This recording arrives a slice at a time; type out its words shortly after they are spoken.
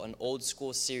an old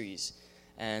school series.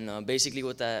 And basically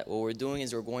what we're doing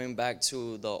is we're going back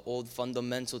to the old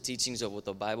fundamental teachings of what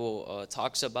the Bible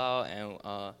talks about,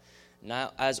 and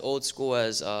not as old school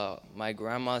as my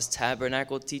grandma's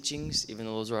tabernacle teachings, even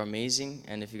though those were amazing.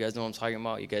 And if you guys know what I'm talking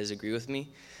about, you guys agree with me.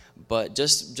 But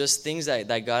just things that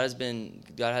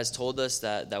God has told us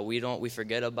that we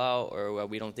forget about, or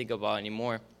we don't think about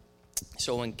anymore.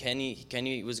 So when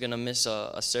Kenny was gonna miss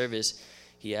a service,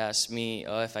 he asked me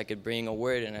if I could bring a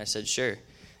word, and I said sure.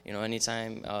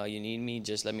 Anytime you need me,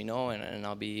 just let me know, and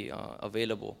I'll be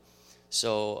available.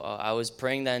 So I was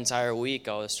praying that entire week.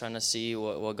 I was trying to see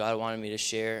what God wanted me to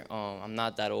share. I'm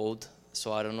not that old,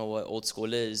 so I don't know what old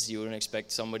school is. You wouldn't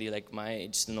expect somebody like my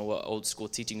age to know what old school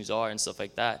teachings are and stuff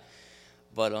like that.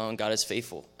 But God is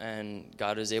faithful, and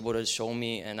God is able to show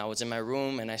me. And I was in my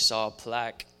room, and I saw a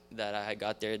plaque that I had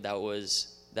got there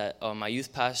that my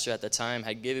youth pastor at the time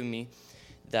had given me,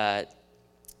 that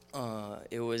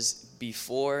it was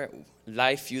before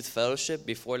Life Youth Fellowship.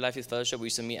 Before Life Youth Fellowship, we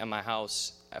used to meet at my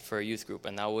house for a youth group,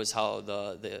 and that was how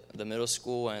the middle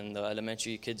school and the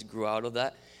elementary kids grew out of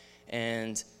that.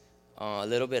 And a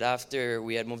little bit after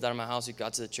we had moved out of my house, we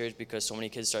got to the church because so many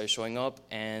kids started showing up,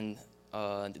 and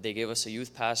they gave us a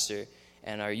youth pastor,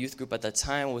 and our youth group at the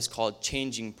time was called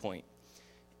Changing Point.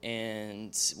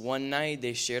 And one night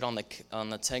they shared on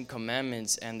the 10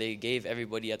 Commandments, and they gave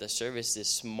everybody at the service this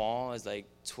small, it's like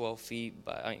 12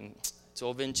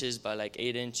 inches by like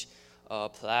 8-inch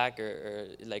plaque, or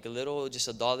like a little, just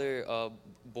 $1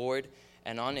 board,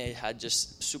 and on it had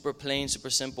just super plain,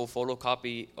 super simple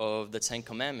photocopy of the 10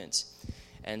 Commandments.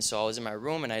 And so I was in my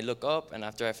room, and I look up, and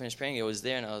after I finished praying, it was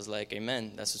there, and I was like,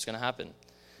 amen, that's what's going to happen.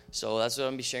 So that's what I'm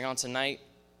going to be sharing on tonight.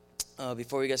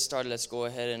 Before we get started, let's go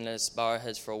ahead and let's bow our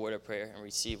heads for a word of prayer and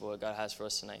receive what God has for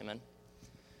us tonight. Amen.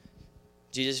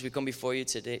 Jesus, we come before you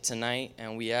tonight,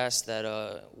 and we ask that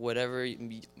whatever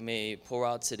you may pour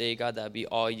out today, God, that be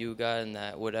all you, God, and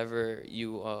that whatever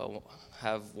you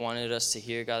have wanted us to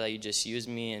hear, God, that you just use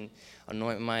me and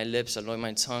anoint my lips, anoint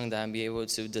my tongue, that I'll be able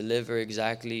to deliver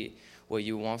exactly what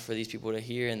you want for these people to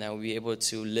hear, and that we'll be able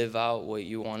to live out what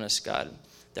you want us, God.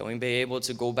 That we may be able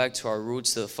to go back to our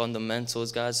roots, to the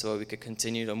fundamentals, God, so that we could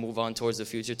continue to move on towards the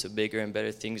future to bigger and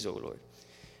better things, oh Lord.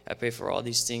 I pray for all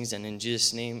these things, and in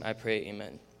Jesus' name I pray,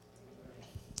 amen.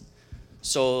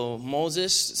 So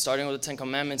Moses, starting with the 10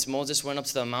 Commandments, Moses went up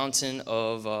to the mountain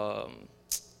of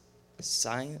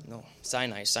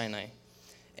Sinai.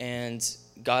 And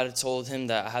God told him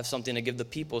that I have something to give the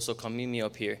people, so come meet me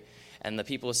up here. And the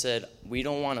people said, we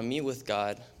don't want to meet with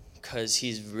God, because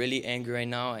he's really angry right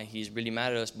now and he's really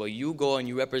mad at us, but you go and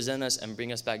you represent us and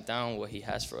bring us back down what he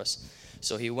has for us.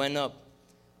 So he went up,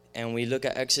 and we look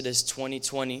at Exodus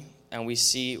 20:20, and we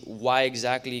see why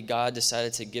exactly God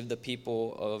decided to give the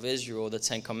people of Israel the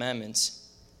 10 Commandments.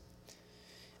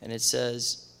 And it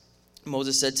says,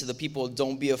 Moses said to the people,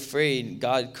 don't be afraid.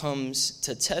 God comes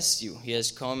to test you. He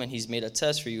has come and he's made a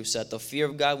test for you, so that the fear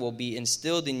of God will be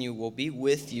instilled in you, will be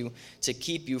with you to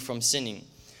keep you from sinning.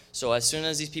 So as soon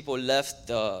as these people left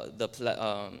the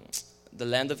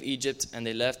land of Egypt, and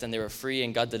they left and they were free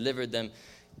and God delivered them,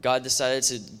 God decided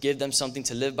to give them something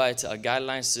to live by,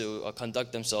 guidelines to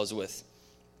conduct themselves with.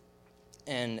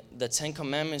 And the 10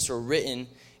 Commandments were written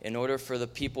in order for the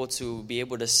people to be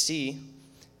able to see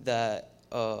that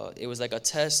it was like a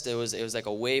test. It was like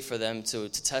a way for them to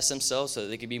test themselves so that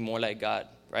they could be more like God,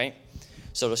 right?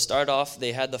 So to start off,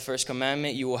 they had the first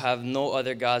commandment, you will have no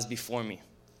other gods before me.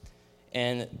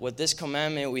 And with this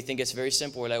commandment, we think it's very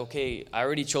simple. We're like, okay, I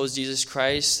already chose Jesus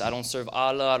Christ. I don't serve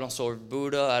Allah. I don't serve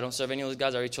Buddha. I don't serve any of those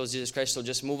guys. I already chose Jesus Christ. So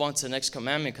just move on to the next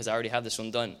commandment because I already have this one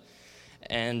done.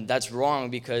 And that's wrong,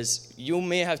 because you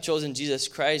may have chosen Jesus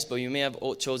Christ, but you may have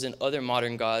chosen other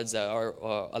modern gods that are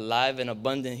alive and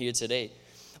abundant here today.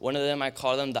 One of them, I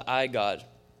call them the I God.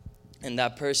 And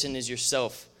that person is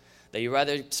yourself. That you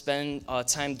rather spend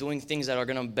time doing things that are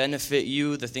going to benefit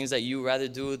you, the things that you rather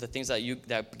do, the things that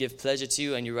give pleasure to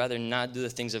you, and you rather not do the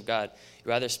things of God. You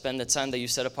rather spend the time that you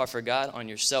set apart for God on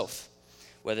yourself,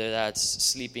 whether that's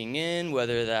sleeping in,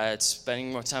 whether that's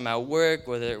spending more time at work,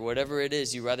 whatever it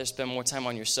is. You rather spend more time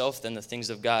on yourself than the things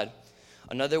of God.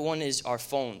 Another one is our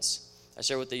phones. I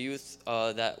share with the youth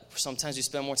that sometimes we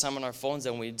spend more time on our phones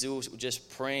than we do just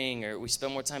praying, or we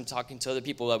spend more time talking to other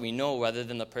people that we know rather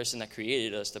than the person that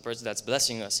created us, the person that's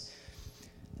blessing us.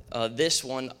 This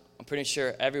one, I'm pretty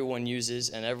sure everyone uses,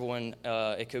 and everyone,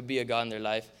 it could be a God in their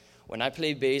life. When I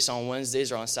play bass on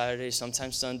Wednesdays or on Saturdays,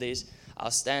 sometimes Sundays,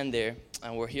 I'll stand there,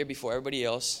 and we're here before everybody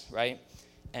else, right?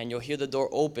 And you'll hear the door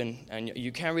open, and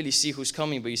you can't really see who's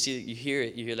coming, but you hear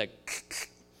it, you hear like,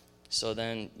 so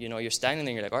then, you're standing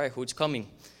there, you're like, all right, who's coming?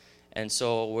 And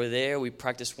so we're there, we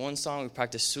practice one song, we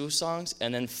practice 2 songs,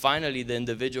 and then finally the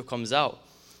individual comes out.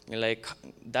 You're like,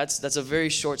 that's a very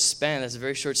short span, that's a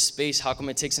very short space. How come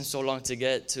it takes him so long to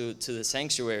get to the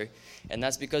sanctuary? And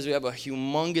that's because we have a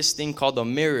humongous thing called a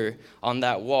mirror on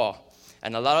that wall.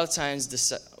 And a lot of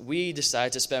times we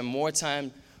decide to spend more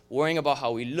time worrying about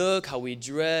how we look, how we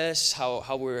dress,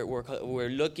 how we're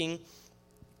looking,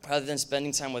 rather than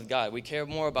spending time with God. We care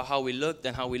more about how we look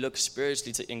than how we look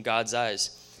spiritually in God's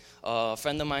eyes. A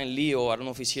friend of mine, Leo, I don't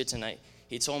know if he's here tonight,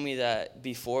 he told me that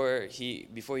before he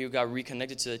got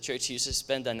reconnected to the church, he used to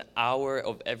spend an hour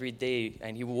of every day,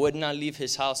 and he would not leave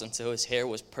his house until his hair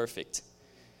was perfect.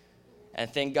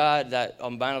 And thank God that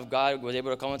a man of God was able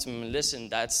to come up to him and listen,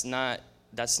 that's not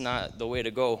the way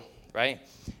to go, right?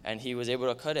 And he was able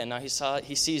to cut it. And now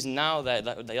he sees now that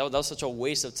was such a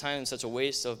waste of time, such a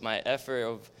waste of my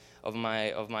effort, of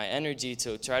my energy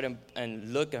to try to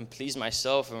and look and please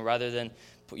myself, and rather than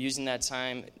using that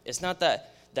time. It's not that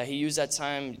he used that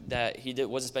time that he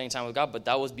wasn't spending time with God, but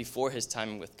that was before his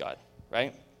time with God,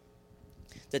 right?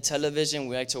 The television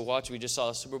we like to watch, we just saw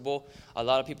the Super Bowl. A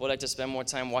lot of people like to spend more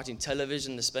time watching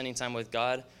television than spending time with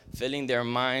God, filling their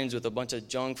minds with a bunch of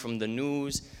junk from the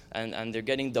news, and they're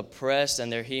getting depressed,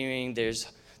 and they're hearing there's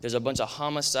a bunch of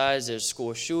homicides, there's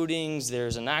school shootings,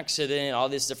 there's an accident, all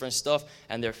this different stuff,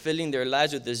 and they're filling their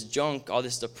lives with this junk, all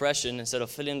this depression, instead of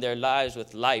filling their lives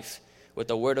with life, with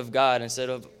the Word of God. Instead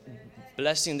of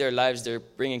blessing their lives, they're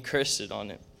bringing curses on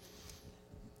it.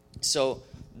 So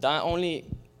not only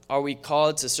are we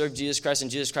called to serve Jesus Christ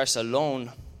and Jesus Christ alone,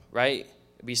 right?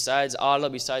 Besides Allah,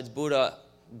 besides Buddha,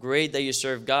 great that you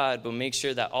serve God, but make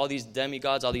sure that all these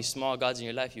demigods, all these small gods in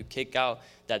your life, you kick out,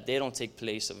 that they don't take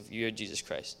place of your Jesus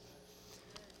Christ.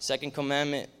 Second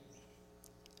commandment,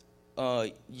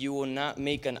 you will not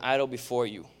make an idol before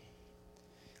you.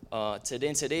 In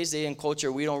today's day and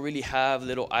culture, we don't really have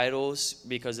little idols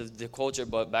because of the culture,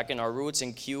 but back in our roots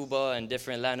in Cuba and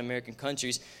different Latin American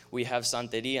countries, we have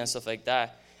Santeria and stuff like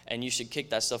that, and you should kick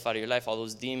that stuff out of your life, all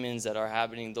those demons that are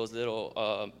happening, those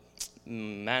little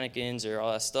mannequins or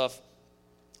all that stuff.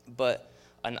 But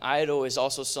an idol is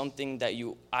also something that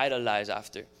you idolize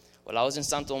after. While I was in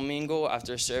Santo Domingo,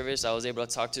 after service, I was able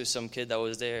to talk to some kid that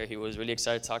was there. He was really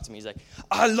excited to talk to me. He's like,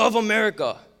 I love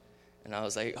America. And I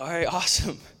was like, all right,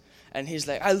 awesome. And he's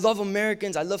like, I love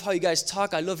Americans. I love how you guys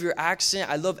talk. I love your accent.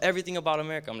 I love everything about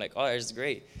America. I'm like, oh, that's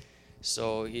great.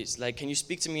 So he's like, can you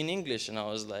speak to me in English? And I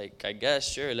was like, I guess,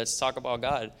 sure. Let's talk about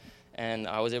God. And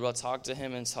I was able to talk to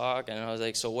him and talk. And I was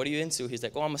like, so what are you into? He's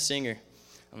like, oh, I'm a singer.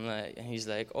 I'm like, and he's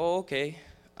like, oh, okay.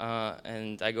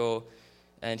 And I go,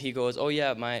 and he goes, oh,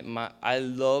 yeah, I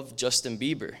love Justin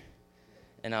Bieber.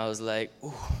 And I was like,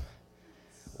 ooh,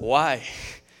 why?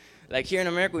 Like here in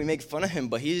America, we make fun of him,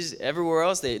 but he's everywhere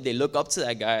else. They look up to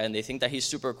that guy and they think that he's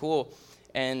super cool.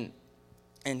 And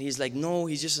he's like, no,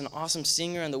 he's just an awesome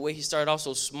singer. And the way he started off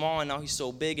so small and now he's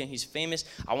so big and he's famous,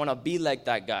 I want to be like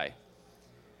that guy.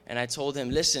 And I told him,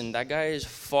 listen, that guy is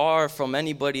far from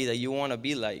anybody that you want to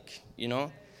be like, you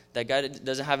know. That guy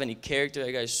doesn't have any character.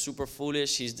 That guy is super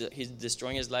foolish. He's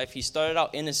destroying his life. He started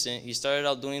out innocent. He started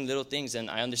out doing little things, and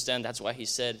I understand that's why he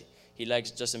said he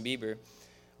likes Justin Bieber.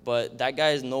 But that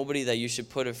guy is nobody that you should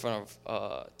put in front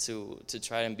of to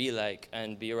try and be like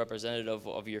and be a representative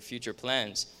of your future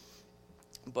plans.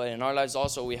 But in our lives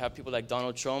also, we have people like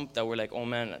Donald Trump that we're like, oh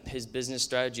man, his business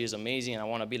strategy is amazing and I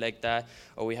want to be like that.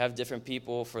 Or we have different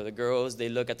people for the girls. They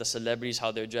look at the celebrities,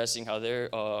 how they're dressing, how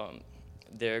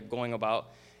they're going about,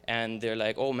 and they're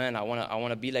like, oh man, I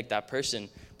want to be like that person.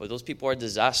 But those people are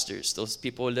disasters. Those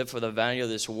people live for the vanity of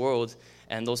this world.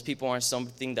 And those people aren't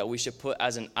something that we should put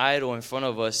as an idol in front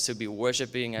of us to be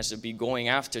worshiping, as to be going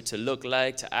after, to look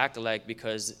like, to act like,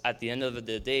 because at the end of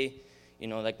the day, you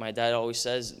know, like my dad always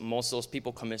says, most of those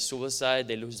people commit suicide,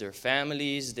 they lose their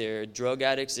families, they're drug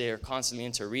addicts, they are constantly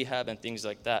into rehab and things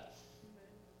like that.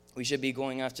 We should be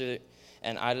going after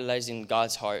and idolizing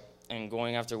God's heart and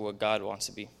going after what God wants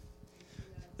to be.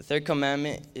 The third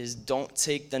commandment is don't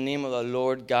take the name of the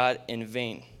Lord God in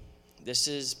vain. This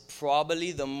is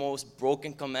probably the most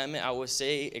broken commandment, I would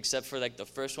say, except for like the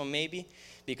first one maybe,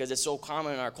 because it's so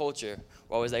common in our culture.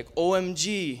 We're always like,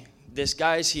 OMG, this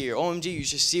guy's here. OMG, you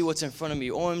should see what's in front of me.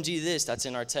 OMG, this. That's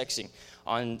in our texting.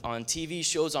 On TV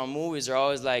shows, on movies, they're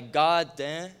always like, God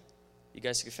damn. You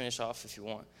guys can finish off if you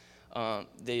want.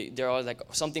 They're always like,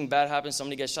 something bad happens,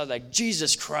 somebody gets shot, like,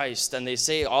 Jesus Christ. And they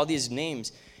say all these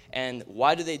names. And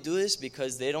why do they do this?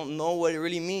 Because they don't know what it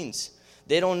really means.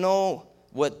 They don't know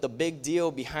what the big deal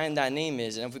behind that name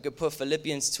is. And if we could put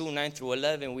Philippians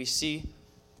 2:9-11, we see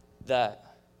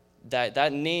that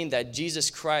that name, that Jesus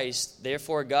Christ,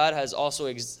 therefore God has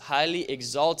also highly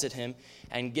exalted him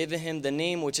and given him the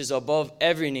name which is above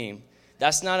every name.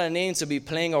 That's not a name to be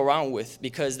playing around with,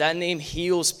 because that name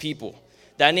heals people.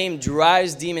 That name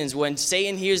drives demons. When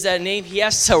Satan hears that name, he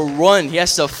has to run. He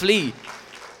has to flee.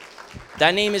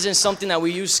 That name isn't something that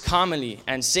we use commonly.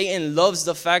 And Satan loves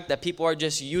the fact that people are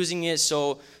just using it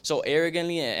so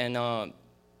arrogantly and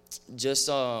just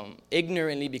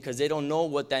ignorantly, because they don't know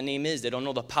what that name is. They don't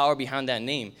know the power behind that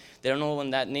name. They don't know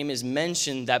when that name is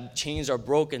mentioned that chains are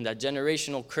broken, that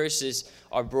generational curses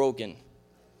are broken.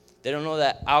 They don't know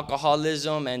that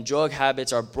alcoholism and drug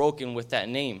habits are broken with that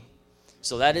name.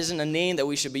 So that isn't a name that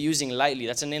we should be using lightly.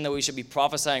 That's a name that we should be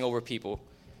prophesying over people.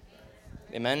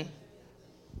 Amen?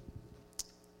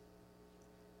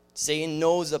 Satan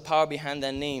knows the power behind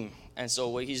that name. And so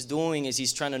what he's doing is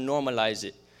he's trying to normalize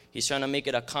it. He's trying to make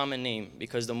it a common name,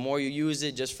 because the more you use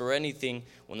it just for anything,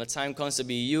 when the time comes to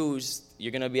be used,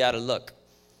 you're going to be out of luck.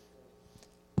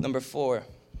 Number 4,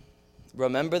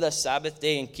 remember the Sabbath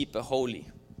day and keep it holy.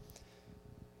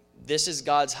 This is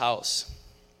God's house,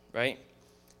 right?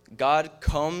 God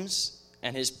comes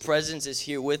and his presence is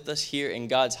here with us here in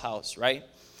God's house, right?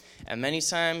 And many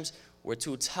times we're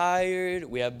too tired,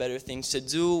 we have better things to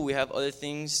do, we have other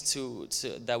things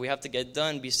that we have to get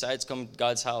done besides come to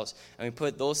God's house. And we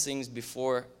put those things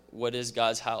before what is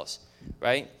God's house,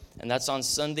 right? And that's on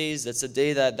Sundays. That's the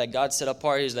day that God set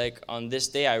apart. He's like, on this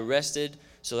day I rested,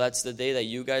 so that's the day that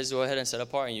you guys go ahead and set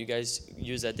apart and you guys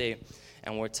use that day.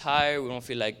 And we're tired, we don't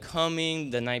feel like coming.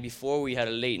 The night before we had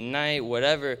a late night,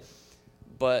 whatever.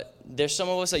 But there's some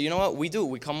of us that, you know what, we do.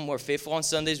 We come, we're faithful on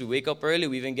Sundays. We wake up early.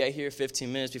 We even get here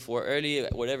 15 minutes before early,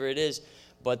 whatever it is.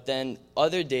 But then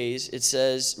other days, it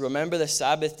says, remember the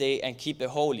Sabbath day and keep it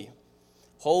holy.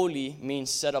 Holy means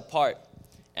set apart.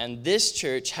 And this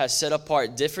church has set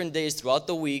apart different days throughout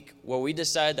the week where we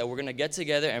decide that we're going to get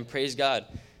together and praise God,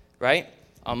 right?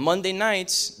 On Monday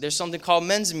nights, there's something called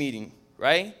men's meeting,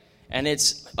 right? And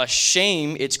it's a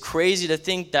shame, it's crazy to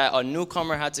think that a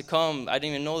newcomer had to come. I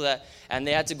didn't even know that. And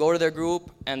they had to go to their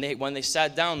group, and when they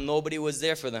sat down, nobody was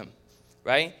there for them,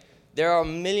 right? There are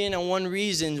 1,000,001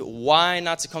 reasons why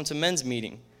not to come to men's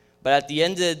meeting. But at the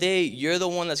end of the day, you're the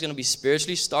one that's going to be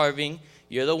spiritually starving.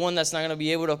 You're the one that's not going to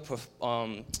be able to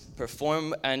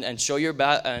perform and show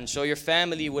your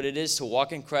family what it is to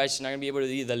walk in Christ. You're not going to be able to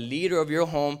be the leader of your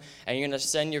home, and you're going to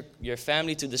send your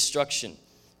family to destruction,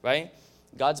 right?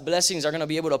 God's blessings are going to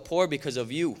be able to pour because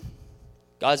of you.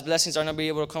 God's blessings are going to be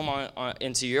able to come on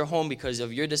into your home because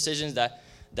of your decisions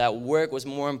that work was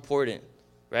more important,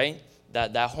 right?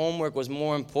 That homework was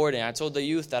more important. I told the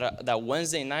youth that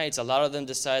Wednesday nights, a lot of them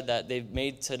decide that they've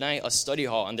made tonight a study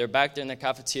hall, and they're back there in the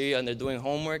cafeteria and they're doing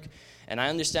homework. And I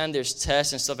understand there's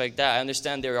tests and stuff like that. I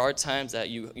understand there are times that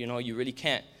you really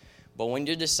can't. But when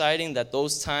you're deciding that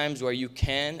those times where you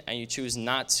can and you choose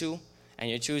not to, and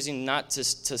you're choosing not to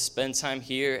spend time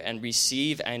here and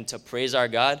receive and to praise our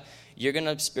God, you're going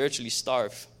to spiritually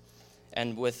starve.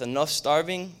 And with enough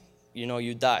starving,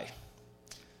 you die.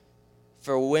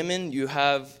 For women, you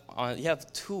have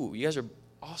two. You guys are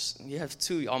awesome. You have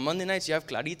two. On Monday nights, you have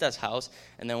Clarita's house.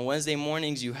 And then Wednesday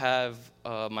mornings, you have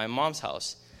my mom's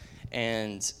house.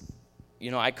 And,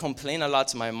 I complain a lot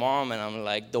to my mom. And I'm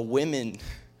like, the women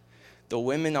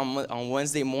on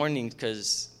Wednesday mornings,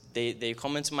 because they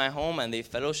come into my home and they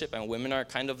fellowship, and women are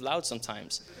kind of loud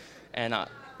sometimes. And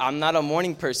I'm not a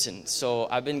morning person, so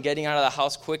I've been getting out of the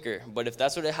house quicker. But if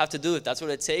that's what I have to do, if that's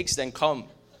what it takes, then come.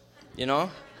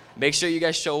 Make sure you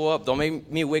guys show up. Don't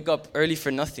make me wake up early for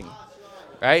nothing,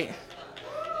 right?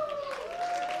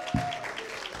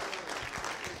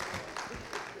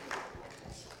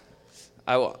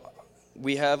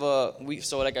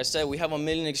 So like I said, we have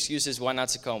 1,000,000 excuses why not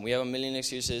to come. We have 1,000,000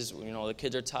 excuses, the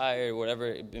kids are tired, whatever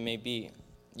it may be.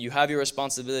 You have your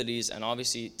responsibilities, and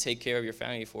obviously take care of your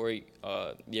family before you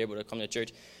be able to come to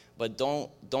church. But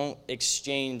don't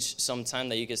exchange some time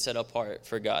that you can set apart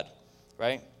for God,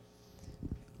 right?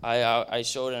 I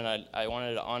showed, and I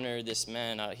wanted to honor this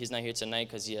man. He's not here tonight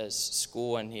because he has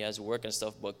school and he has work and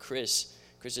stuff. But Chris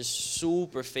is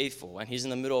super faithful, and he's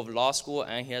in the middle of law school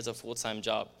and he has a full-time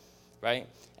job, right?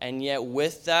 And yet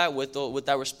with that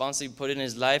responsibility put in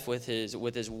his life, with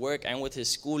his work and with his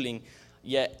schooling,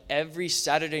 yet every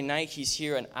Saturday night he's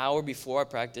here an hour before our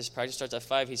practice. Practice starts at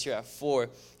 5. He's here at 4.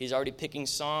 He's already picking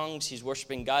songs. He's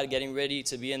worshiping God, getting ready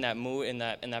to be in that mood, in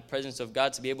that presence of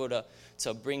God, to be able to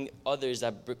bring others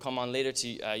that come on later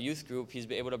to youth group. He's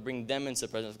able to bring them into the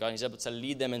presence of God. He's able to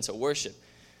lead them into worship.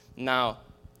 Now,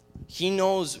 he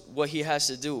knows what he has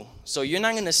to do. So you're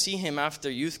not going to see him after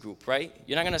youth group, right?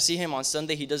 You're not going to see him on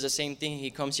Sunday. He does the same thing.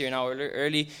 He comes here an hour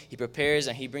early. He prepares,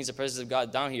 and he brings the presence of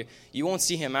God down here. You won't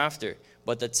see him after.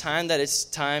 But the time that it's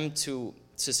time to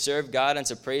serve God and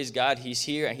to praise God, he's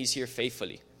here, and he's here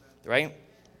faithfully, right?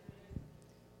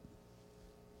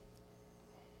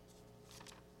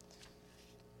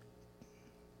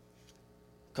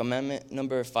 Commandment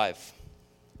number 5.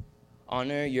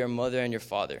 Honor your mother and your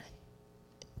father.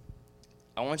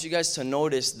 I want you guys to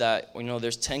notice that,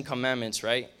 there's 10 commandments,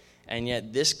 right? And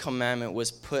yet this commandment was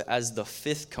put as the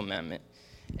 5th commandment.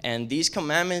 And these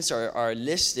commandments are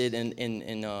listed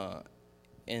in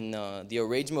the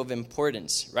arrangement of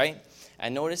importance, right?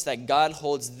 And notice that God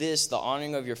holds the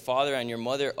honoring of your father and your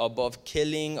mother, above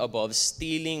killing, above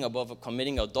stealing, above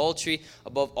committing adultery,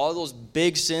 above all those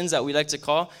big sins that we like to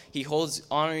call. He holds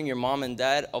honoring your mom and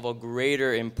dad of a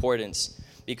greater importance,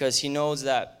 because he knows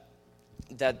that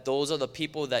those are the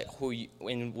people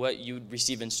in what you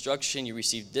receive instruction, you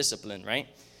receive discipline, right?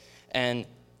 And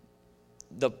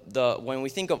when we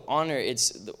think of honor,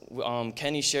 it's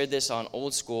Kenny shared this on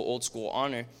old school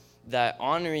honor, that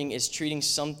honoring is treating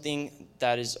something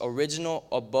that is original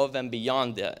above and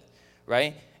beyond that,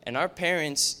 right? And our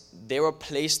parents, they were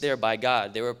placed there by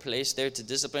God. They were placed there to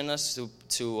discipline us,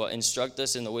 to instruct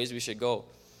us in the ways we should go.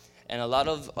 And a lot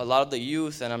of the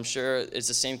youth, and I'm sure it's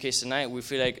the same case tonight, we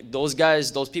feel like those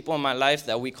people in my life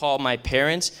that we call my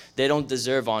parents, they don't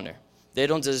deserve honor. They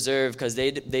don't deserve, because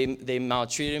they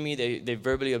maltreated me, they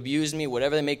verbally abused me,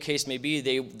 whatever the case may be,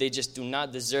 they just do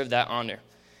not deserve that honor.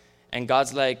 And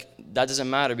God's like, that doesn't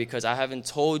matter, because I haven't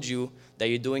told you that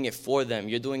you're doing it for them.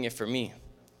 You're doing it for me.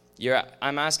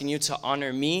 I'm asking you to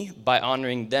honor me by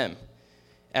honoring them.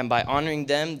 And by honoring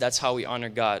them, that's how we honor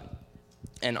God.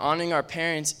 And honoring our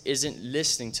parents isn't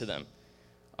listening to them.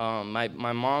 My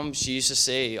mom, she used to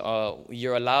say,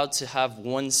 you're allowed to have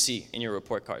 1 C in your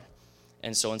report card.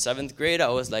 And so in 7th grade, I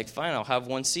was like, fine, I'll have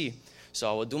 1 C.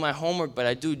 So I would do my homework, but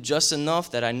I do just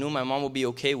enough that I knew my mom would be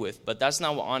okay with. But that's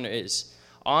not what honor is.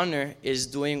 Honor is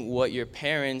doing what your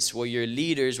parents, what your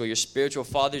leaders, what your spiritual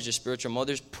fathers, your spiritual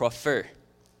mothers prefer.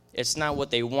 It's not what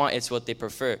they want, it's what they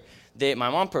prefer. My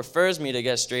mom prefers me to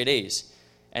get straight A's.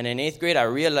 And in 8th grade, I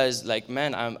realized,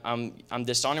 man, I'm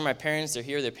dishonoring my parents. They're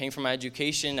here, they're paying for my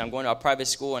education. I'm going to a private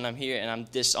school, and I'm here, and I'm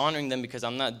dishonoring them because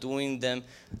I'm not doing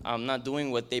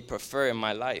what they prefer in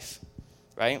my life,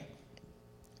 right?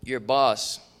 Your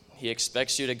boss, he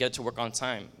expects you to get to work on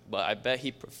time, but I bet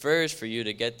he prefers for you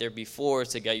to get there before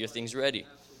to get your things ready,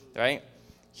 right?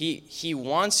 He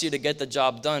wants you to get the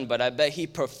job done, but I bet he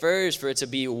prefers for it to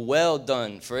be well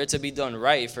done, for it to be done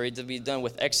right, for it to be done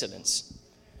with excellence.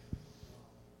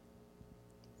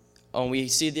 And we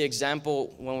see the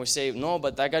example when we say, no,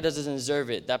 but that guy doesn't deserve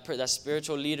it. That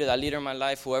spiritual leader, that leader in my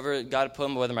life, whoever God put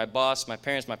him, whether my boss, my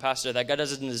parents, my pastor, that guy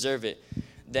doesn't deserve it.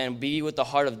 Then be with the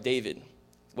heart of David.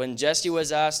 When Jesse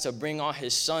was asked to bring all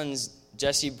his sons,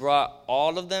 Jesse brought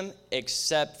all of them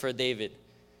except for David.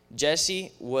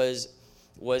 Jesse was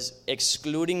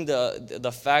excluding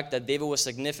the fact that David was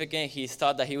significant. He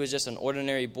thought that he was just an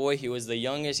ordinary boy. He was the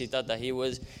youngest. He thought that he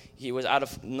was out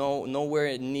of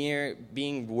nowhere near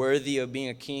being worthy of being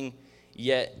a king.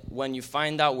 Yet when you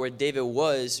find out where David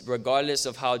was, regardless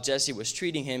of how Jesse was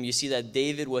treating him, you see that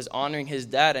David was honoring his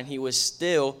dad, and he was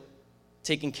still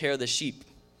taking care of the sheep.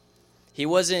 He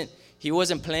wasn't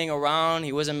playing around.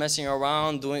 He wasn't messing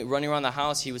around, running around the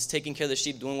house. He was taking care of the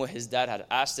sheep, doing what his dad had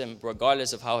asked him,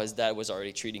 regardless of how his dad was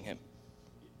already treating him.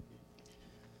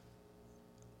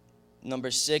 Number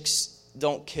 6,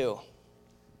 don't kill.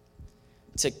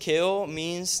 To kill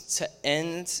means to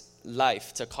end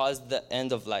life, to cause the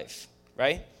end of life,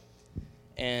 right?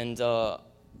 And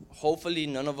hopefully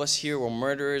none of us here were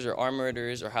murderers or are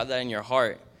murderers or have that in your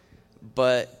heart.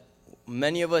 But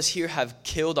many of us here have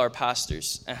killed our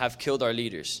pastors and have killed our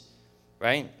leaders,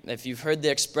 right? If you've heard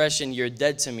the expression, you're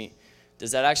dead to me,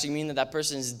 does that actually mean that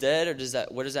person is dead, or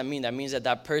what does that mean? That means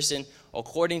that person,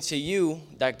 according to you,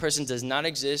 that person does not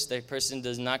exist, that person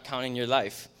does not count in your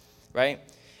life, right?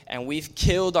 And we've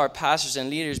killed our pastors and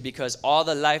leaders because all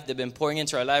the life they've been pouring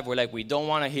into our life, we're like, we don't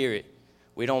want to hear it.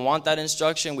 We don't want that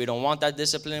instruction. We don't want that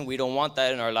discipline. We don't want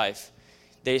that in our life.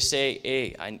 They say,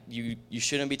 hey, you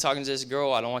shouldn't be talking to this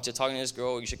girl. I don't want you talking to this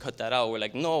girl. You should cut that out. We're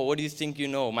like, no, what do you think you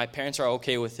know? My parents are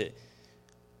okay with it.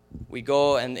 We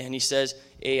go, and he says,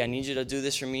 hey, I need you to do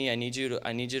this for me. I need you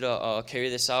to carry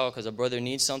this out because a brother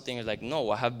needs something. You're like, no,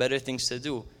 I have better things to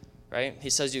do, right? He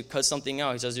says you cut something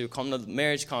out. He says you come to the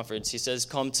marriage conference. He says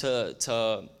come to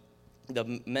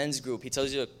the men's group. He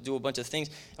tells you to do a bunch of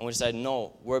things, and we decide,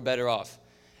 no, we're better off.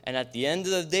 And at the end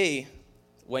of the day,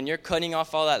 when you're cutting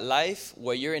off all that life,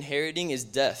 what you're inheriting is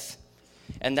death.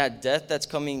 And that death that's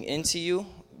coming into you,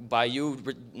 by you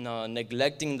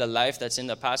neglecting the life that's in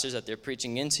the pastors that they're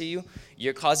preaching into you,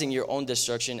 you're causing your own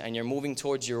destruction and you're moving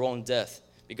towards your own death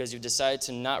because you've decided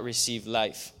to not receive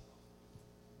life.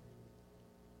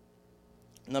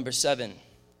 Number 7,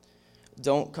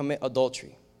 don't commit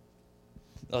adultery.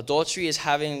 Adultery is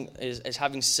having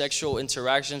sexual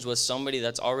interactions with somebody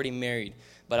that's already married.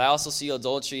 But I also see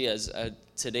adultery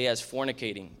today as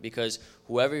fornicating, because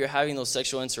whoever you're having those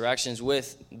sexual interactions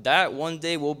with, that one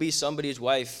day will be somebody's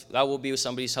wife. That will be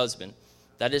somebody's husband.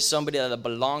 That is somebody that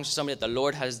belongs to somebody that the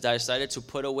Lord has decided to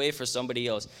put away for somebody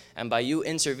else. And by you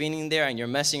intervening there and you're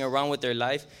messing around with their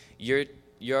life, you're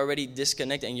already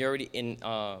disconnected and you're already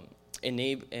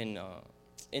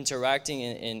interacting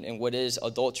in what is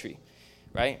adultery,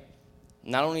 right?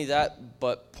 Not only that,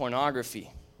 but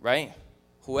pornography, right?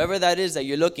 Whoever that is that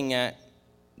you're looking at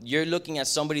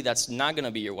somebody that's not going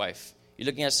to be your wife. You're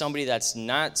looking at somebody that's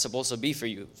not supposed to be for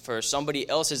you, for somebody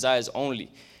else's eyes only.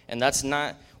 And that's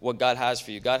not what God has for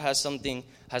you. God has something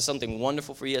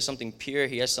wonderful for you. He has something pure.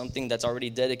 He has something that's already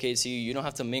dedicated to you. You don't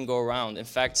have to mingle around. In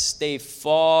fact, stay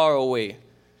far away,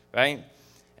 right?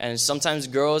 And sometimes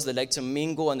girls, they like to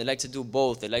mingle and they like to do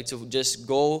both. They like to just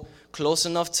go close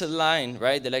enough to the line,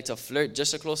 right? They like to flirt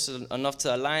just close enough to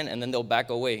the line, and then they'll back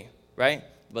away, right?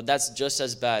 But that's just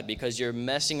as bad, because you're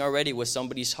messing already with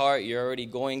somebody's heart. You're already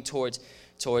going towards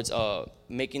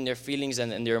making their feelings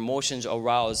and their emotions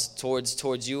aroused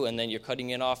towards you, and then you're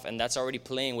cutting it off, and that's already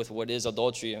playing with what is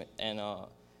adultery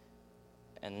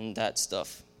and that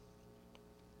stuff.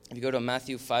 If you go to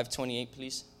Matthew 5:28,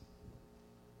 please.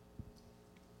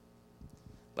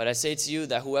 But I say to you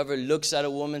that whoever looks at a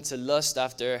woman to lust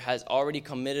after her has already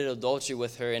committed adultery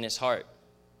with her in his heart.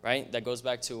 Right? That goes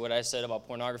back to what I said about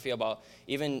pornography, about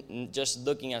even just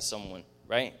looking at someone,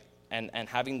 right? And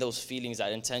having those feelings,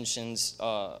 that intentions,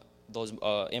 those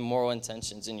immoral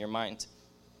intentions in your mind.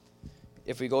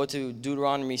 If we go to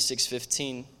Deuteronomy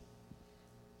 6:15,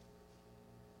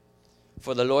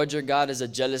 for the Lord your God is a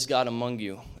jealous God among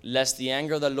you, lest the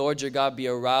anger of the Lord your God be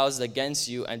aroused against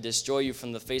you and destroy you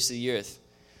from the face of the earth.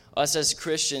 Us as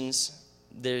Christians,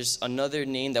 there's another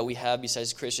name that we have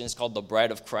besides Christians called the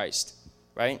bride of Christ.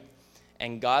 Right?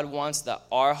 And God wants that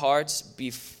our hearts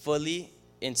be fully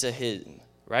into Him,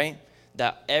 right?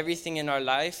 That everything in our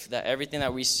life, that everything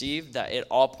that we receive, that it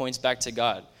all points back to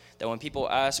God. That when people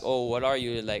ask, oh, what are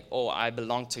you? Like, oh, I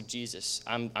belong to Jesus.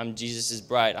 I'm Jesus'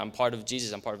 bride. I'm part of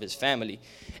Jesus. I'm part of His family.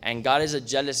 And God is a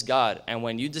jealous God. And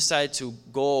when you decide to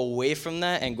go away from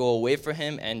that and go away from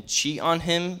Him and cheat on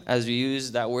Him, as we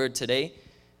use that word today,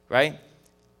 right?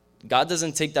 God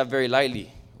doesn't take that very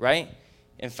lightly, right?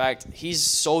 In fact, He's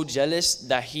so jealous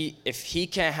that if He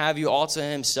can't have you all to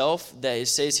Himself, that it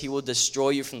says He will destroy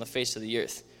you from the face of the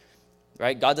earth.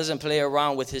 Right? God doesn't play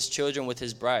around with His children, with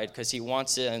His bride, because He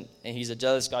wants it, and He's a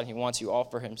jealous God. He wants you all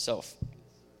for Himself.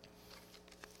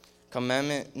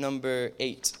 Commandment number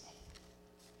 8.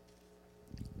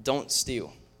 Don't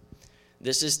steal.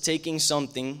 This is taking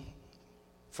something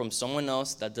from someone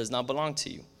else that does not belong to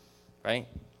you. Right?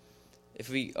 If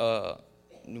we...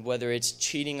 whether it's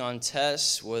cheating on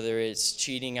tests, whether it's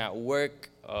cheating at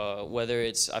work, whether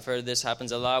it's, I've heard this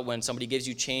happens a lot, when somebody gives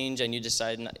you change and you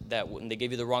decide that when they give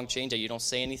you the wrong change that you don't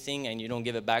say anything and you don't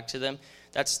give it back to them,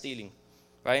 that's stealing,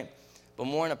 right? But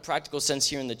more in a practical sense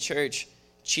here in the church,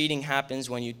 cheating happens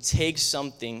when you take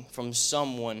something from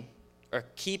someone or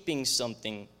keeping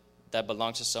something that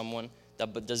belongs to someone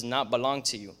that does not belong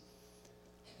to you.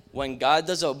 When God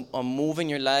does a move in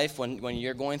your life, when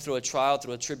you're going through a trial,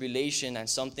 through a tribulation, and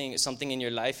something in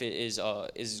your life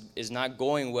is not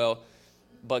going well,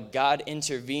 but God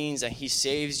intervenes and He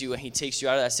saves you and He takes you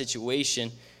out of that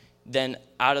situation, then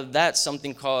out of that,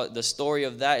 something called, the story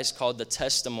of that is called the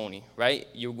testimony, right?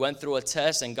 You went through a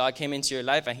test and God came into your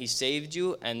life and He saved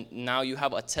you, and now you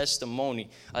have a testimony,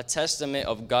 a testament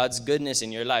of God's goodness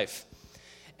in your life.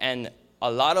 And a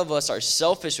lot of us are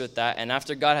selfish with that, and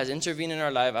after God has intervened in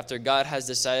our life, after God has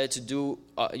decided to do,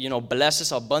 bless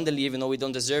us abundantly even though we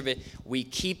don't deserve it, we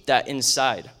keep that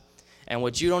inside. And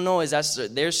what you don't know is that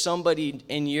there's somebody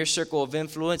in your circle of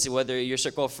influence, whether your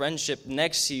circle of friendship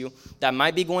next to you, that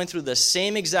might be going through the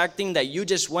same exact thing that you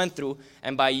just went through,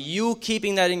 and by you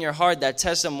keeping that in your heart, that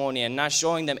testimony, and not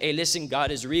showing them, hey, listen,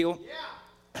 God is real,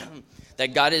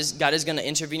 that God is going to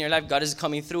intervene in your life, God is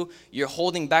coming through, you're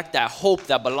holding back that hope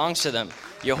that belongs to them.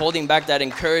 You're holding back that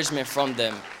encouragement from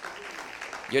them.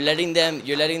 You're letting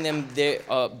them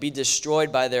be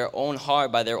destroyed by their own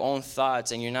heart, by their own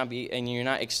thoughts, and you're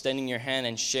not extending your hand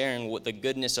and sharing with the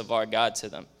goodness of our God to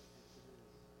them.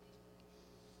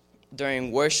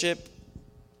 During worship,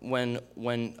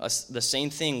 the same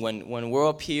thing when we're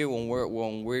up here,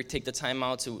 when we take the time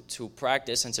out to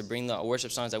practice and to bring the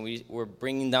worship songs, and we're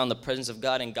bringing down the presence of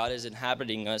God and God is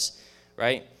inhabiting us,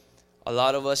 right? A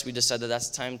lot of us, we decide that that's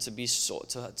time to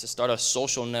start a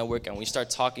social network, and we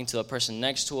start talking to the person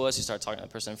next to us. We start talking to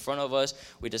the person in front of us.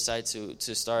 We decide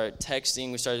to start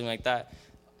texting. We start doing like that,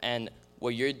 and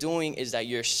what you're doing is that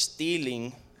you're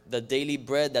stealing the daily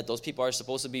bread that those people are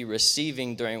supposed to be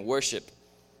receiving during worship,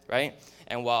 right?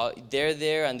 And while they're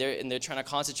there and they're trying to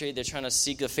concentrate, they're trying to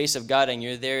seek the face of God, and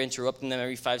you're there interrupting them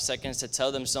every 5 seconds to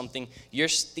tell them something, you're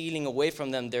stealing away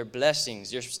from them their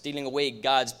blessings. You're stealing away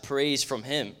God's praise from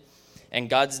Him. And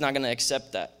God's not going to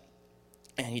accept that.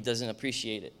 And He doesn't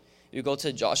appreciate it. You go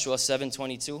to Joshua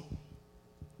 7:22.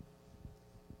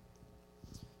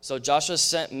 So Joshua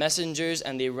sent messengers,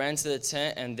 and they ran to the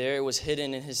tent, and there it was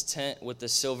hidden in his tent with the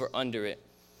silver under it.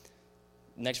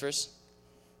 Next verse.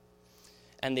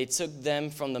 And they took them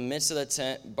from the midst of the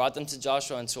tent, brought them to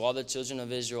Joshua and to all the children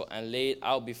of Israel, and laid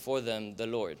out before them the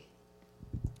Lord.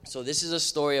 So this is a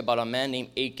story about a man named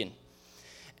Achan.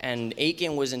 And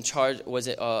Achan was in charge. He was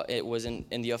an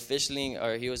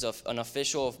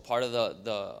official of part of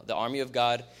the army of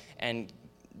God. And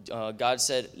God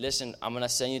said, "Listen, I'm gonna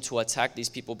send you to attack these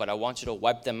people, but I want you to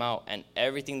wipe them out. And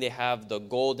everything they have, the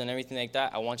gold and everything like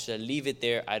that, I want you to leave it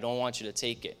there. I don't want you to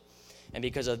take it." And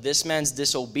because of this man's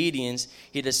disobedience,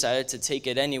 he decided to take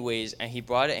it anyways. And he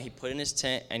brought it and he put it in his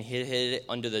tent and he hid it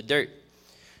under the dirt.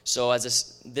 So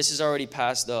this is already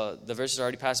passed, the verse is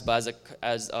already passed, but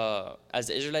as the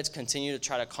Israelites continue to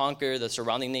try to conquer the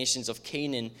surrounding nations of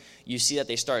Canaan, you see that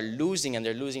they start losing, and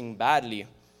they're losing badly.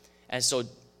 And so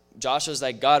Joshua's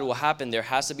like, "God, what happened? There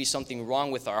has to be something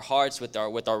wrong with our hearts, with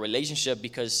our relationship,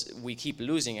 because we keep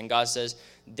losing." And God says,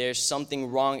 "There's something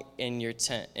wrong in your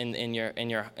tent, in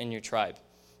your tribe.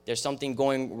 There's something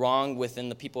going wrong within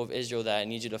the people of Israel that I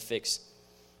need you to fix."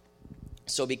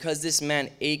 So because this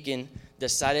man Achan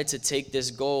decided to take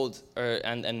this gold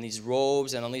and these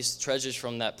robes and all these treasures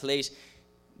from that place,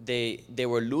 they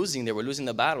were losing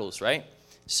the battles, right?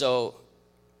 So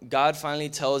God finally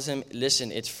tells him,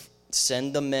 "Listen,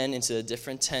 send the men into the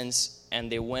different tents."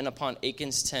 And they went upon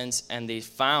Achan's tents and they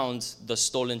found the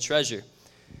stolen treasure.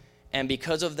 And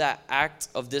because of that act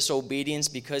of disobedience,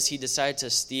 because he decided to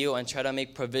steal and try to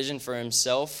make provision for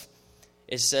himself,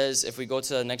 it says, if we go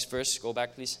to the next verse, go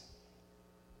back please.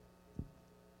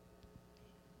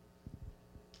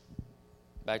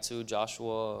 Back to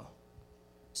Joshua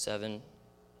 7.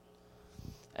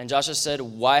 And Joshua said,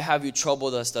 "Why have you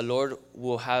troubled us? The Lord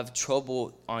will have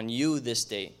trouble on you this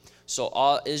day." So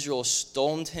all Israel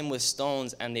stoned him with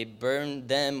stones, and they burned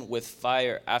them with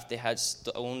fire after they had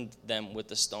stoned them with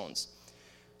the stones.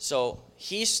 So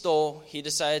he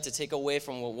decided to take away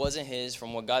from what wasn't his,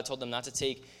 from what God told him not to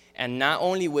take. And not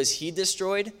only was he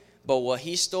destroyed, but what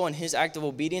he stole in his act of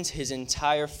obedience, his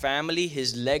entire family,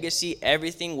 his legacy,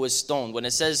 everything was stoned. When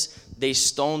it says they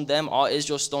stoned them, all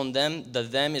Israel stoned them, the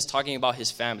them is talking about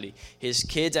his family. His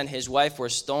kids and his wife were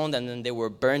stoned, and then they were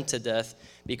burned to death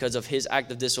because of his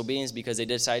act of disobedience, because they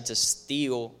decided to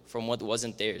steal from what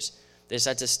wasn't theirs. They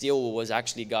decided to steal what was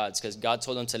actually God's, because God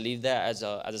told them to leave that as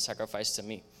a sacrifice to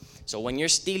me. So when you're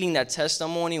stealing that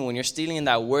testimony, when you're stealing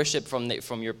that worship from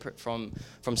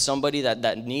somebody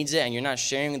that needs it, and you're not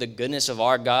sharing the goodness of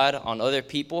our God on other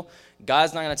people,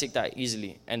 God's not going to take that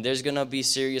easily, and there's going to be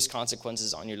serious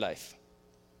consequences on your life.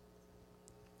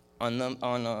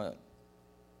 On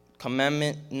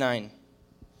Commandment 9,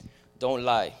 don't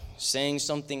lie. Saying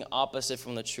something opposite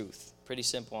from the truth. Pretty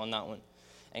simple on that one.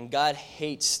 And God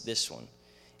hates this one.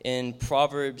 In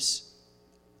Proverbs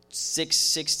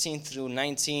 6:16 through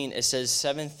 19, it says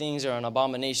 7 things are an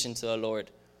abomination to the Lord.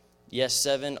 Yes,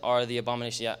 7 are the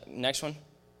abomination. Yeah, next one.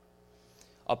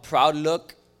 A proud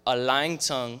look, a lying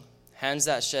tongue, hands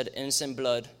that shed innocent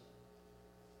blood.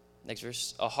 Next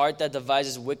verse. A heart that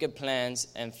devises wicked plans,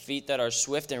 and feet that are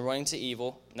swift in running to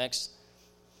evil. Next.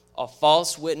 A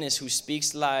false witness who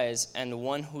speaks lies, and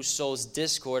one who sows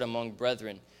discord among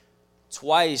brethren.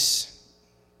 Twice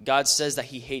God says that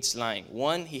he hates lying.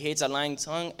 1, he hates a lying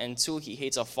tongue, and 2, he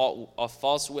hates a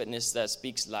false witness that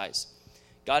speaks lies.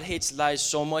 God hates lies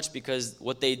so much because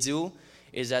what they do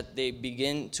is that they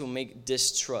begin to make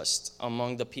distrust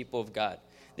among the people of God.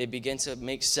 They begin to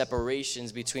make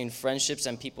separations between friendships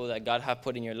and people that God have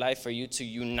put in your life for you to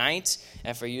unite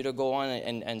and for you to go on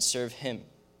and serve him.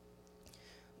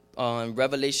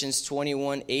 Revelations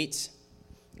 21:8,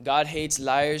 God hates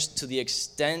liars to the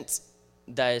extent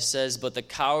that it says, "But the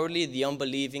cowardly, the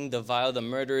unbelieving, the vile, the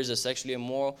murderers, the sexually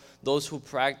immoral, those who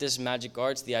practice magic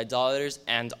arts, the idolaters,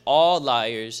 and all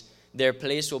liars, their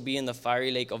place will be in the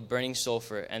fiery lake of burning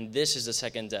sulfur, and this is the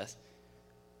second death."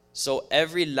 So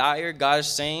every liar, God is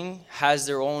saying, has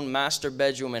their own master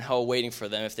bedroom in hell waiting for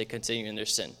them if they continue in their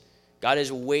sin. God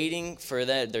is waiting for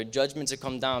their judgment to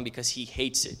come down because he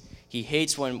hates it. He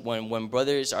hates when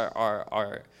brothers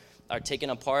are taken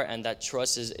apart and that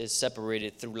trust is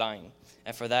separated through lying.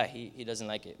 And for that, he doesn't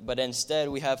like it. But instead,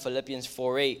 we have Philippians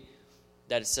 4:8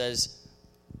 that says,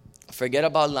 forget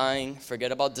about lying,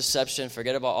 forget about deception,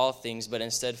 forget about all things, but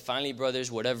instead, finally,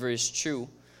 brothers, whatever is true,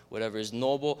 whatever is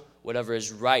noble, whatever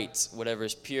is right, whatever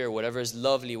is pure, whatever is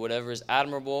lovely, whatever is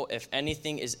admirable, if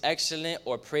anything is excellent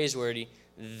or praiseworthy,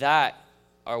 that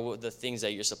are the things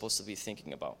that you're supposed to be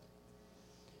thinking about.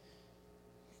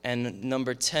 And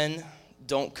number 10,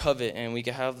 don't covet. And we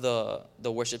can have the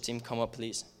worship team come up,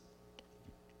 please.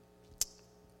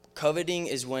 Coveting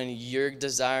is when you're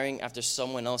desiring after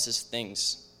someone else's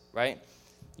things, right?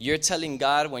 You're telling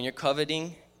God when you're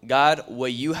coveting, God,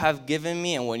 what you have given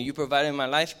me and what you provided in my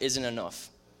life isn't enough.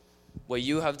 What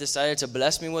you have decided to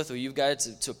bless me with, what you've got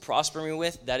to prosper me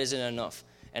with, that isn't enough.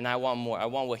 And I want more. I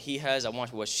want what he has. I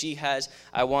want what she has.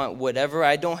 I want whatever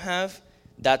I don't have.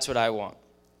 That's what I want.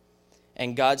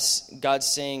 And God's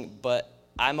saying, but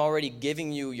I'm already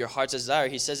giving you your heart's desire.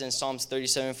 He says in Psalms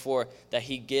 37:4 that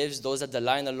he gives those that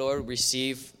delight in the Lord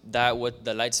receive that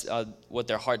what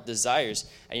their heart desires.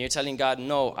 And you're telling God,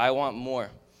 no, I want more.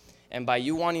 And by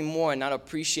you wanting more and not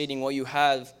appreciating what you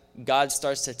have, God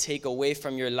starts to take away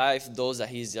from your life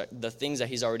the things that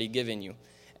he's already given you.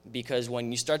 Because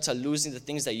when you start to losing the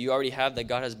things that you already have that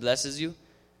God has blesses you,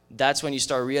 that's when you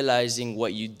start realizing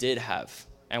what you did have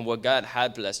and what God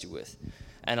had blessed you with.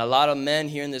 And a lot of men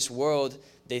here in this world,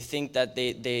 they think that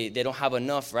they don't have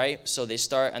enough, right? So they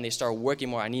start working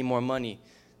more. I need more money.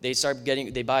 They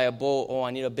buy a boat. Oh, I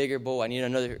need a bigger boat. I need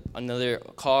another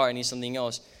car. I need something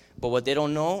else. But what they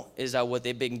don't know is that what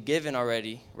they've been given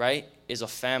already, right, is a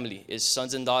family, is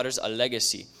sons and daughters, a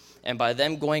legacy. And by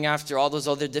them going after all those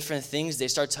other different things, they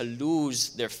start to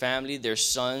lose their family, their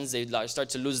sons. They start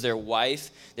to lose their wife.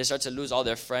 They start to lose all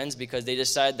their friends because they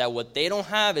decide that what they don't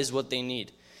have is what they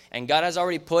need. And God has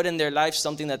already put in their life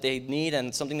something that they need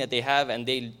and something that they have, and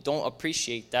they don't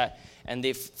appreciate that. And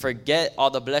they forget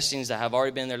all the blessings that have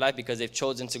already been in their life because they've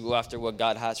chosen to go after what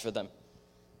God has for them.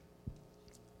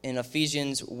 In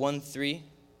Ephesians 1:3,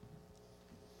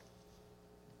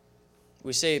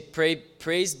 we say,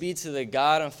 praise be to the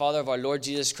God and Father of our Lord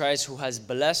Jesus Christ, who has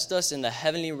blessed us in the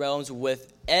heavenly realms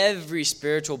with every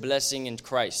spiritual blessing in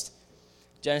Christ.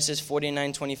 Genesis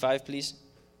 49:25, please.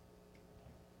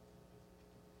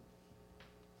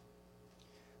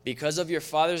 Because of your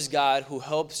Father's God who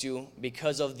helps you,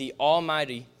 because of the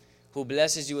Almighty who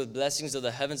blesses you with blessings of the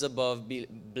heavens above,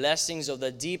 blessings of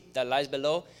the deep that lies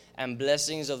below, and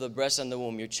blessings of the breast and the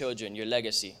womb, your children, your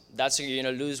legacy. That's what you're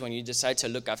going to lose when you decide to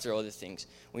look after other things.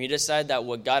 When you decide that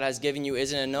what God has given you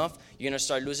isn't enough, you're going to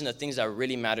start losing the things that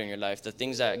really matter in your life, the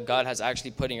things that God has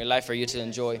actually put in your life for you to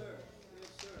enjoy.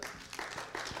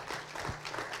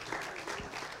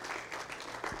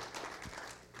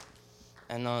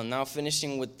 And now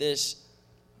finishing with this,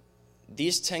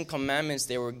 these 10 commandments,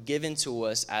 they were given to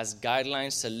us as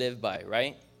guidelines to live by,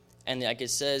 right? And like it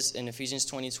says in Ephesians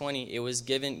 20:20, it was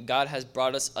given, God has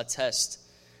brought us a test.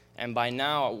 And by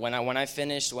now, when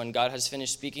God has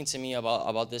finished speaking to me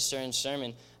about this certain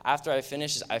sermon, after I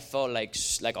finished, I felt like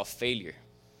a failure.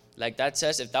 Like that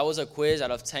test, if that was a quiz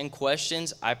out of 10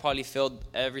 questions, I probably failed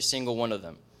every single one of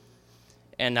them.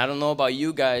 And I don't know about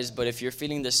you guys, but if you're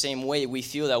feeling the same way, we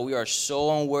feel that we are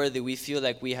so unworthy. We feel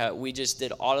like we just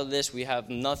did all of this. We have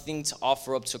nothing to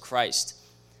offer up to Christ.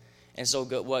 And so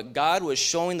what God was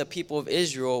showing the people of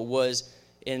Israel was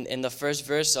in the first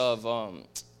verse of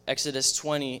Exodus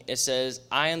 20, it says,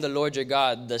 I am the Lord your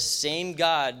God, the same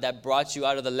God that brought you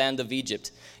out of the land of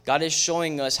Egypt. God is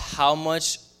showing us how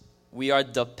much we are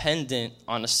dependent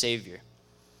on a Savior.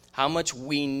 How much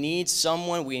we need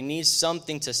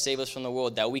something to save us from the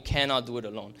world, that we cannot do it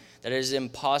alone. That it is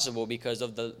impossible because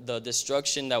of the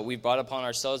destruction that we brought upon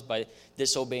ourselves by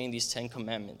disobeying these 10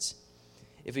 commandments.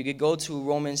 If we could go to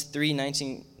Romans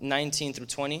 3:19 through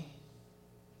 20.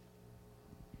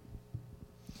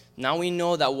 Now we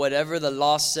know that whatever the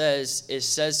law says, it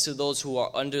says to those who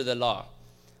are under the law.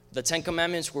 The 10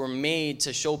 commandments were made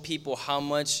to show people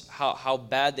how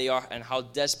bad they are and how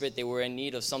desperate they were in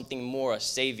need of something more, a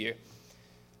Savior.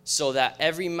 So that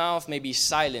every mouth may be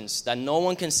silenced, that no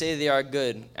one can say they are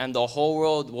good, and the whole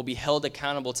world will be held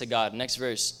accountable to God. Next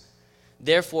verse.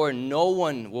 Therefore, no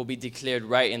one will be declared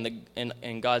right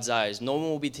in God's eyes. No one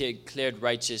will be declared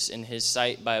righteous in his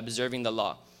sight by observing the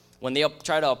law. When they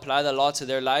try to apply the law to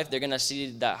their life, they're going to see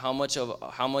that how much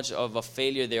of a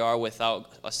failure they are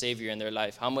without a Savior in their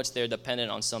life, how much they're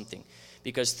dependent on something.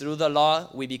 Because through the law,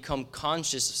 we become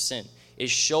conscious of sin. It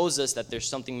shows us that there's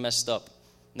something messed up.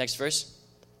 Next verse.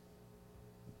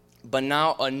 But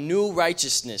now a new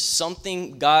righteousness,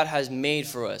 something God has made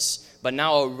for us. But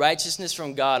now a righteousness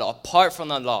from God, apart from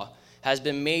the law, has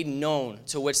been made known,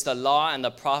 to which the law and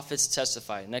the prophets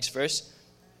testify. Next verse.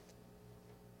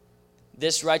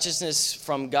 This righteousness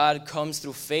from God comes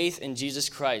through faith in Jesus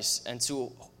Christ and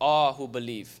to all who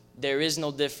believe. There is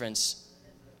no difference.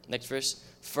 Next verse.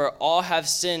 For all have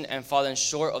sinned and fallen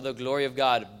short of the glory of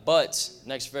God. But,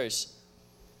 next verse,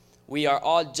 we are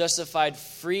all justified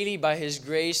freely by his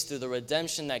grace through the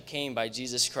redemption that came by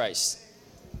Jesus Christ.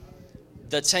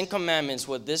 The 10 Commandments,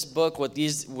 what this book, what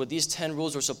these 10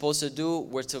 rules were supposed to do,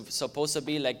 supposed to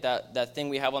be like that thing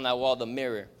we have on that wall, the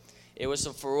mirror. It was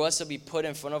for us to be put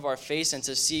in front of our face and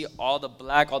to see all the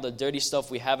black, all the dirty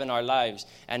stuff we have in our lives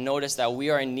and notice that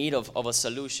we are in need of a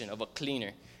solution, of a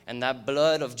cleaner. And that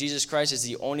blood of Jesus Christ is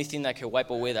the only thing that can wipe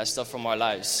away that stuff from our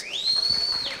lives.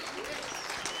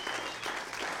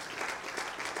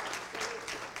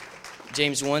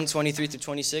 James 1, 23 through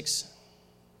 26.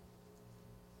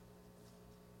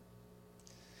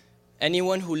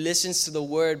 Anyone who listens to the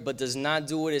word but does not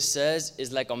do what it says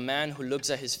is like a man who looks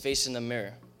at his face in the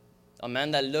mirror. A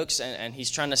man that looks and he's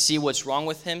trying to see what's wrong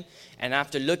with him. And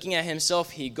after looking at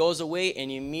himself, he goes away and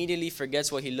immediately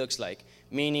forgets what he looks like.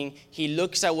 Meaning, he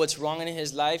looks at what's wrong in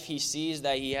his life. He sees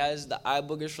that he has the eye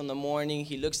boogers from the morning.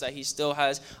 He looks that he still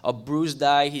has a bruised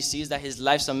eye. He sees that his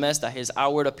life's a mess, that his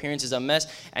outward appearance is a mess.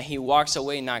 And he walks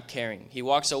away not caring. He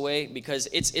walks away because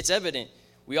it's evident.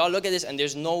 We all look at this and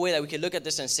there's no way that we can look at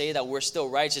this and say that we're still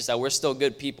righteous, that we're still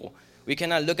good people. We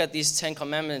cannot look at these 10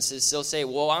 commandments and still say,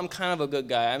 well, I'm kind of a good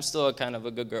guy. I'm still kind of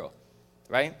a good girl,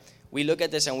 right? We look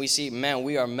at this and we see, man,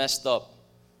 we are messed up.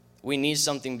 We need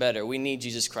something better. We need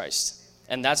Jesus Christ.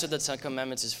 And that's what the 10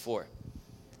 commandments is for.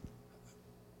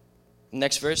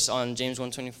 Next verse on James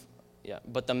 1:20. Yeah.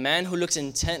 But the man who looks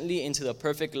intently into the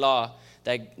perfect law,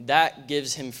 that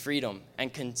gives him freedom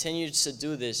and continues to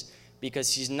do this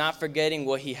because he's not forgetting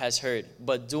what he has heard.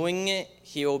 But doing it,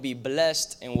 he will be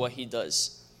blessed in what he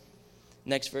does.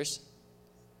 Next verse.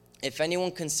 If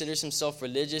anyone considers himself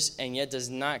religious and yet does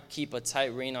not keep a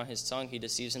tight rein on his tongue, he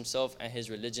deceives himself and his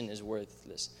religion is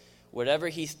worthless. Whatever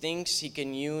he thinks he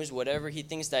can use, whatever he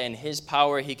thinks that in his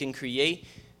power he can create,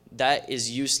 that is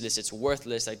useless. It's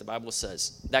worthless, like the Bible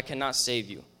says. That cannot save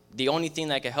you. The only thing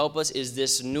that can help us is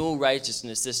this new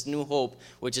righteousness, this new hope,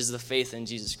 which is the faith in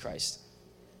Jesus Christ.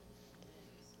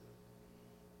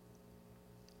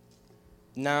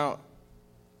 Now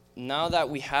that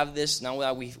we have this, now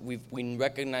that we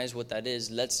recognize what that is,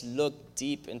 let's look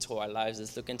deep into our lives.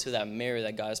 Let's look into that mirror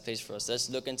that God has placed for us. Let's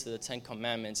look into the 10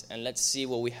 Commandments and let's see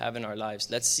what we have in our lives.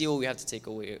 Let's see what we have to take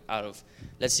away out of.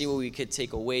 Let's see what we could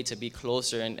take away to be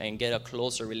closer and get a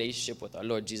closer relationship with our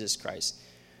Lord Jesus Christ.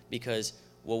 Because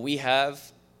what we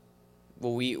have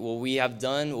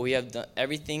done,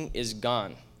 everything is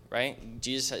gone. Right?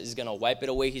 Jesus is going to wipe it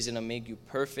away. He's going to make you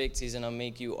perfect. He's going to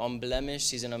make you unblemished.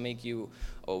 He's going to make you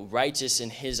righteous in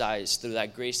his eyes through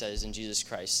that grace that is in Jesus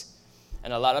Christ.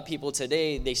 And a lot of people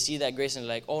today, they see that grace and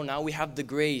they're like, oh, now we have the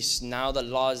grace. Now the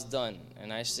law is done.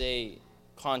 And I say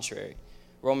contrary.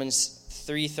 Romans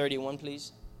 3:31,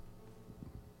 please.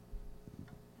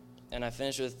 And I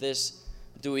finish with this.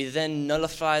 Do we then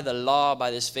nullify the law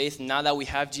by this faith? Now that we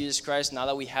have Jesus Christ, now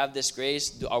that we have this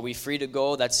grace, are we free to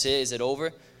go? That's it? Is it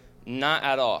over? Not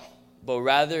at all, but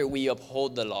rather we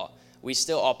uphold the law. We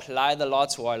still apply the law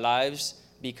to our lives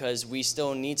because we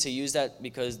still need to use that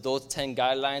because those 10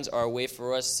 guidelines are a way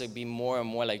for us to be more and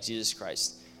more like Jesus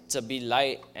Christ, to be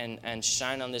light and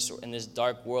shine on in this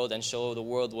dark world and show the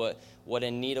world what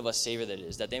in need of a Savior that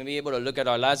is. That they may be able to look at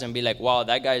our lives and be like, wow,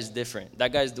 that guy is different.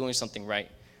 That guy's doing something right.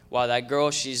 Wow, that girl,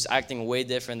 she's acting way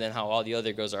different than how all the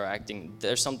other girls are acting.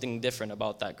 There's something different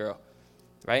about that girl,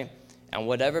 right? And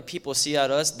whatever people see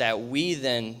at us, that we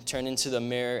then turn into the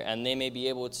mirror and they may be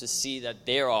able to see that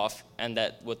they're off and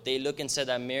that what they look inside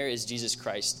that mirror is Jesus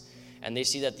Christ. And they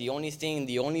see that the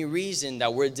only reason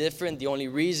that we're different, the only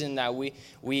reason that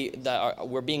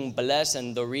we're being blessed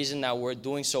and the reason that we're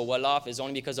doing so well off is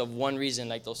only because of one reason,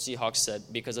 like those Seahawks said,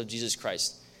 because of Jesus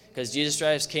Christ. Because Jesus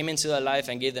Christ came into their life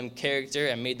and gave them character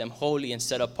and made them holy and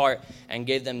set apart and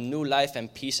gave them new life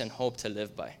and peace and hope to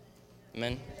live by.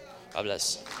 Amen. God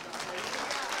bless.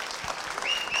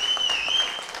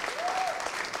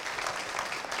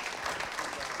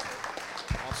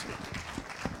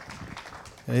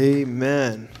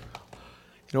 Amen.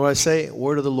 You know what I say?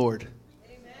 Word of the Lord.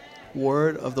 Amen.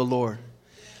 Word of the Lord.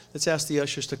 Let's ask the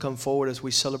ushers to come forward as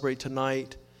we celebrate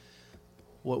tonight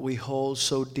what we hold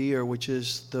so dear, which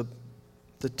is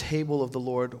the the table of the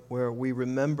Lord, where we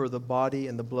remember the body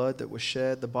and the blood that was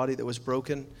shed, the body that was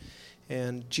broken.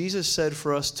 And Jesus said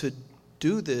for us to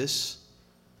do this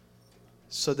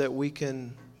so that we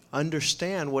can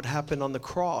understand what happened on the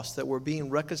cross, that we're being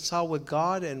reconciled with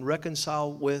God and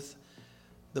reconciled with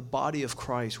the body of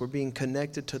Christ. We're being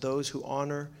connected to those who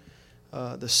honor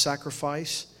the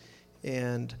sacrifice.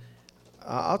 And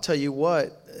I'll tell you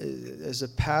what, as a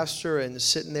pastor and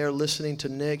sitting there listening to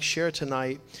Nick share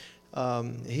tonight,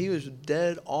 he was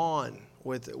dead on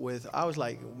with I was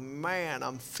like, man,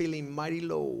 I'm feeling mighty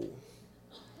low.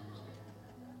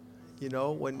 You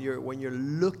know, when you're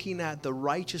looking at the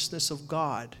righteousness of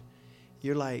God,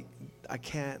 you're like, I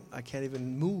can't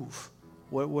even move.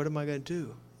 What am I going to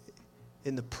do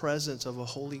in the presence of a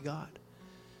holy God?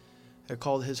 They're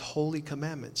called His holy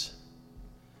commandments.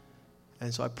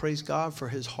 And so I praise God for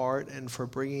His heart and for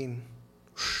bringing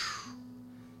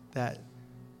that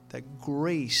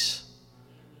grace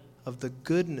of the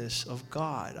goodness of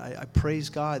God. I praise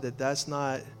God that's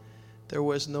not, there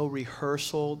was no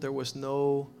rehearsal. There was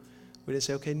no, we didn't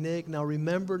say, okay, Nick, now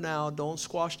remember now, don't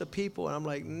squash the people. And I'm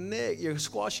like, Nick, you're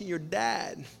squashing your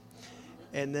dad.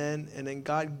 And then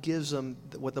God gives them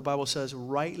what the Bible says,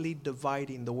 rightly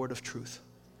dividing the word of truth.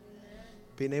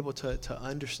 Being able to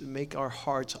make our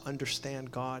hearts understand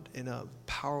God in a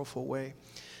powerful way.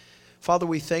 Father,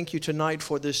 we thank you tonight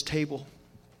for this table.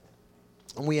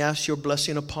 And we ask your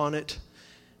blessing upon it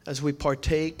as we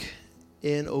partake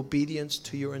in obedience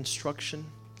to your instruction.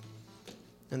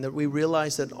 And that we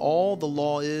realize that all the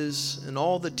law is, and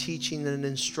all the teaching and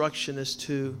instruction is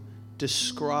to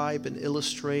describe and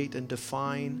illustrate and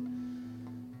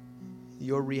define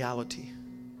your reality.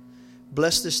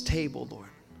 Bless this table, Lord.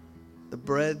 The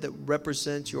bread that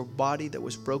represents your body that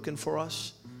was broken for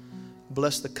us.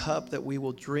 Bless the cup that we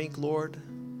will drink, Lord,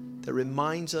 that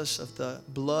reminds us of the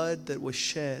blood that was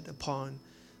shed upon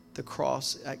the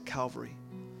cross at Calvary.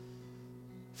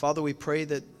 Father, we pray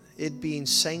that it being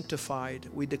sanctified,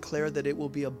 we declare that it will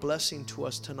be a blessing to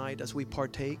us tonight as we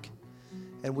partake.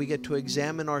 And we get to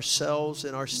examine ourselves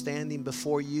and our standing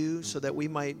before you so that we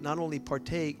might not only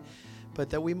partake,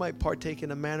 but that we might partake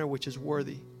in a manner which is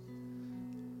worthy,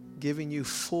 giving you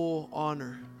full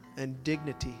honor and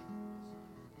dignity.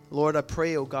 Lord, I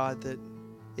pray, oh God, that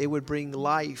it would bring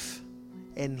life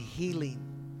and healing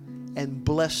and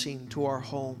blessing to our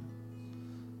home.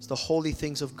 As the holy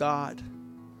things of God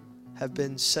have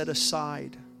been set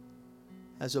aside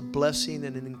as a blessing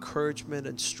and an encouragement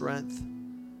and strength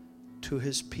to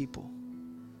His people.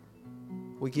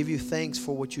 We give you thanks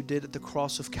for what you did at the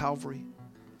cross of Calvary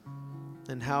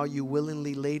and how you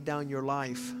willingly laid down your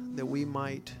life that we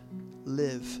might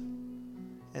live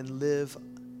and live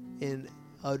in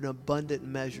an abundant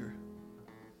measure.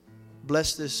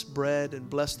 Bless this bread and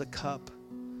bless the cup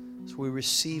as we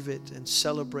receive it and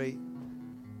celebrate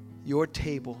your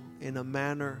table in a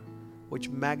manner which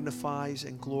magnifies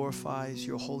and glorifies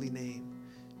your holy name.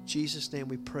 In Jesus' name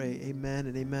we pray. Amen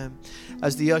and amen.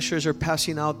 As the ushers are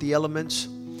passing out the elements,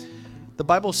 the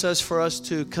Bible says for us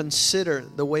to consider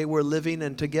the way we're living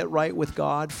and to get right with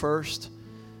God first.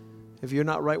 If you're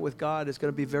not right with God, it's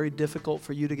going to be very difficult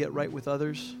for you to get right with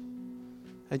others.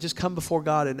 And just come before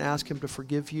God and ask Him to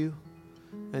forgive you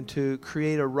and to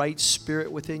create a right spirit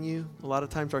within you. A lot of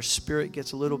times our spirit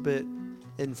gets a little bit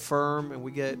infirm and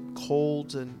we get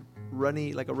colds and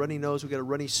runny, like a runny nose. We get a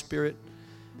runny spirit.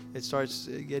 It starts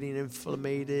getting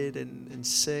inflamed and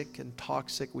sick and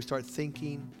toxic. We start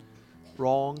thinking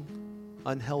wrong,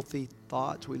 unhealthy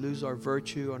thoughts. We lose our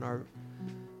virtue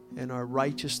and our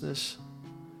righteousness.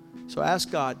 So ask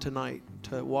God tonight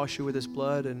to wash you with His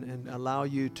blood and allow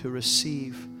you to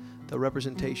receive the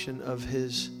representation of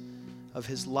His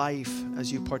life as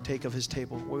you partake of His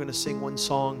table. We're going to sing one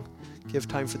song, give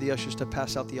time for the ushers to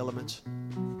pass out the elements.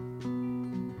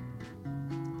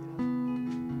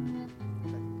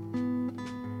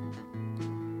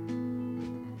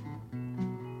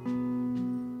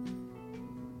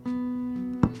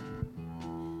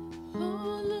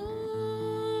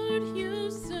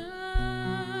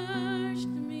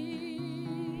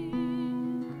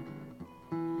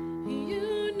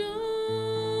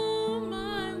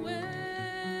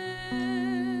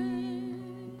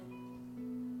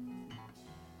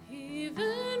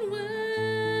 Even when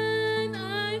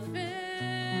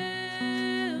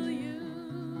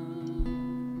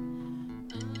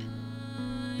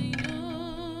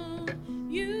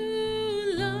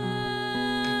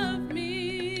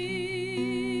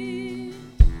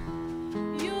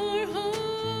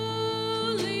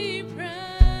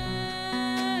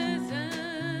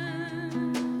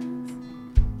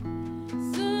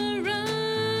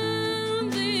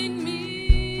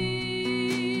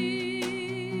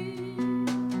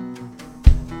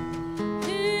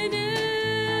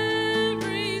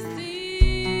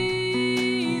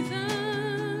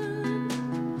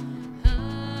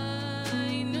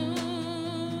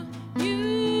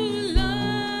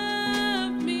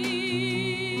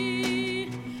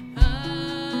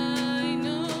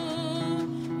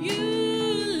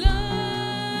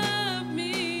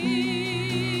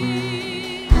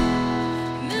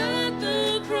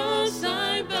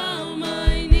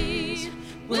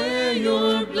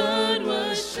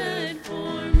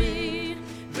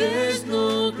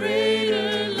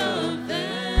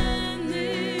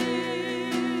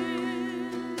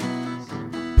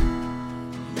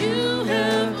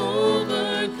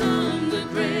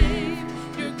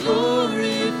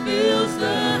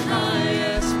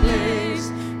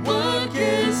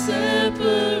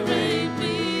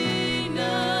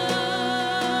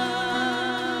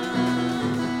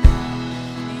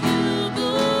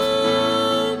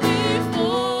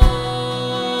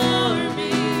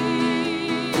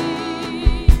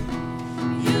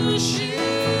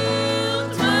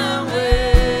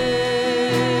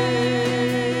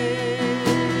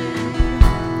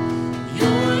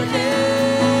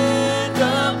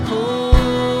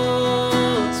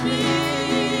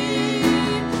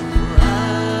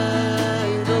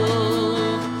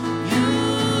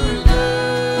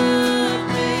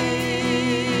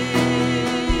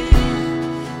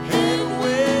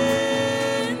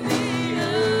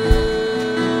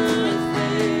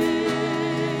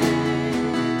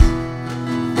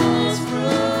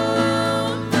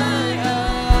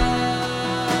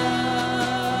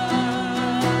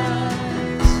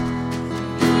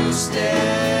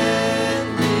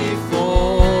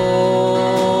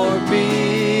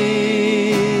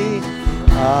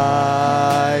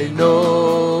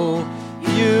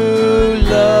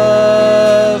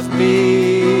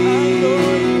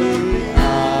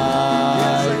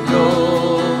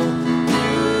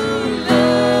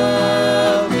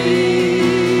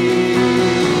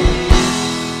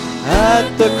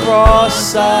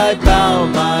cross I bow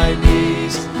my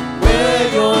knees.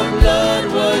 Where your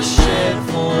blood was shed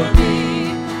for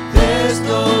me, there's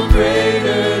no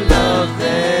greater love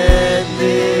than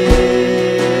this.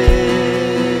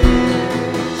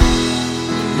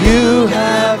 You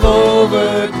have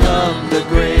overcome the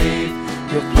grave.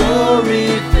 Your glory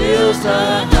fills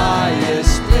the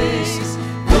highest place.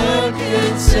 What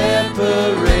can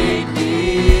separate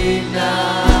me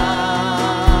now?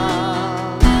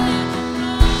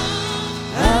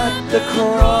 At the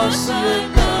cross I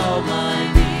bow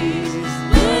my knees.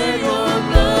 Where your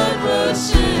blood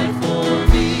was shed for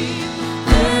me,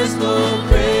 there's no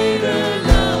greater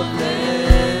love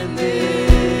than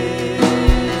this.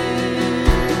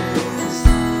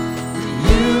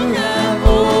 You have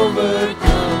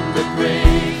overcome the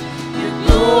grave. Your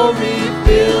glory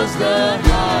fills the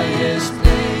highest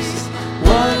place.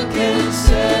 What can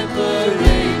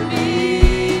separate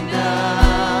me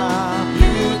now?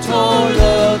 You tore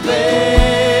the veil.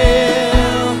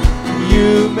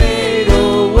 You made a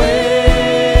way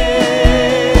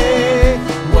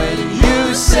when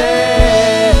you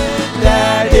said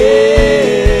that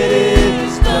it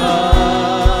is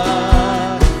done.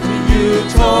 You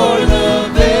tore the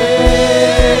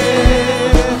veil.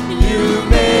 You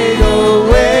made a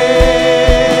way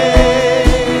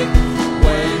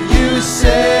when you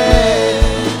said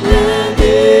that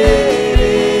it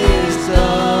is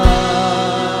done.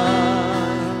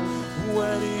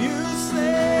 When you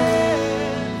said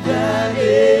that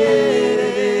it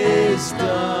is done.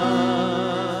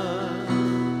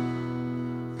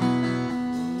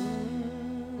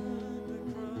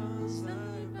 Across I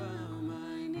bow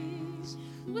my knees.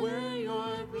 Where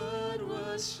your blood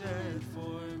was shed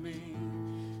for me,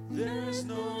 there's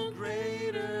no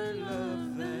greater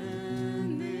love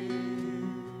than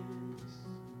this.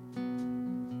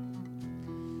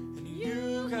 And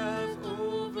you have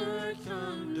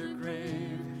overcome the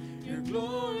grave. Your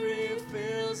glory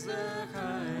fills the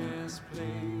highest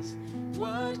place.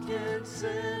 What can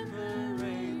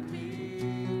separate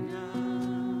me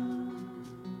now?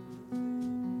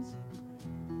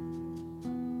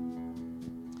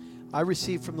 I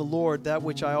received from the Lord that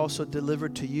which I also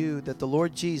delivered to you, that the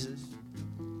Lord Jesus,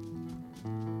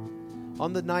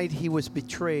 on the night he was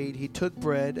betrayed, he took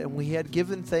bread, and when he had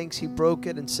given thanks, he broke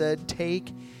it and said,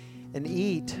 "Take and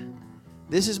eat.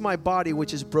 This is my body,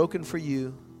 which is broken for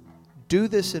you. Do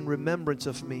this in remembrance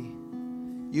of me."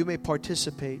 You may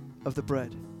participate of the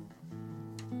bread.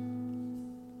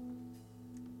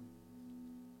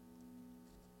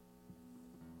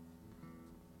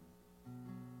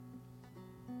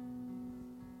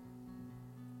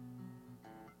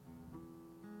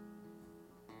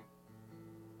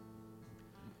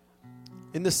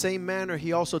 In the same manner,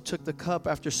 he also took the cup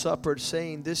after supper,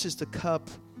 saying, This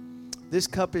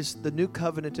cup is the new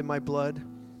covenant in my blood.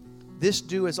 This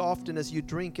do as often as you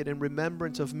drink it in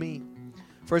remembrance of me.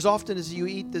 For as often as you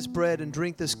eat this bread and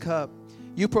drink this cup,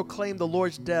 you proclaim the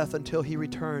Lord's death until he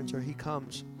returns or he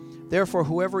comes. Therefore,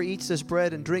 whoever eats this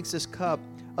bread and drinks this cup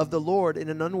of the Lord in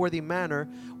an unworthy manner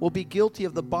will be guilty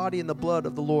of the body and the blood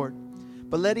of the Lord.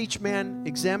 But let each man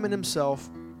examine himself,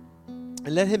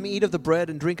 and let him eat of the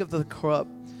bread and drink of the cup.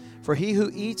 For he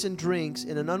who eats and drinks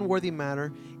in an unworthy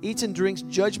manner eats and drinks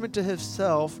judgment to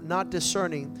himself, not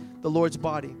discerning the Lord's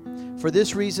body. For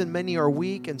this reason many are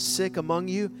weak and sick among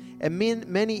you, and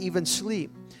many even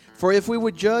sleep. For if we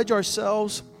would judge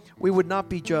ourselves, we would not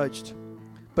be judged.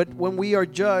 But when we are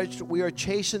judged, we are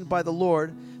chastened by the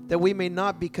Lord, that we may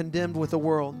not be condemned with the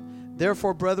world.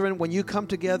 Therefore, brethren, when you come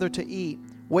together to eat,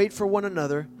 wait for one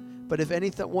another. But if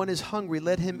anyone is hungry,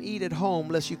 let him eat at home,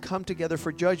 lest you come together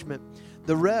for judgment.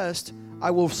 The rest I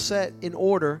will set in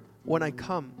order when I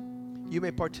come. You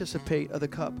may participate of the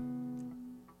cup.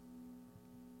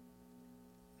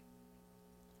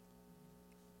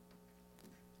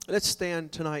 Let's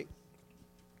stand tonight.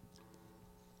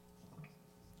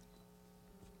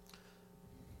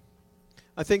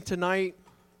 I think tonight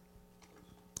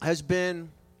has been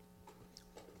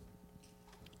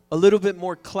a little bit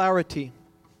more clarity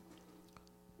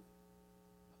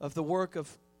of the work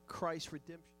of Christ's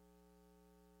redemption.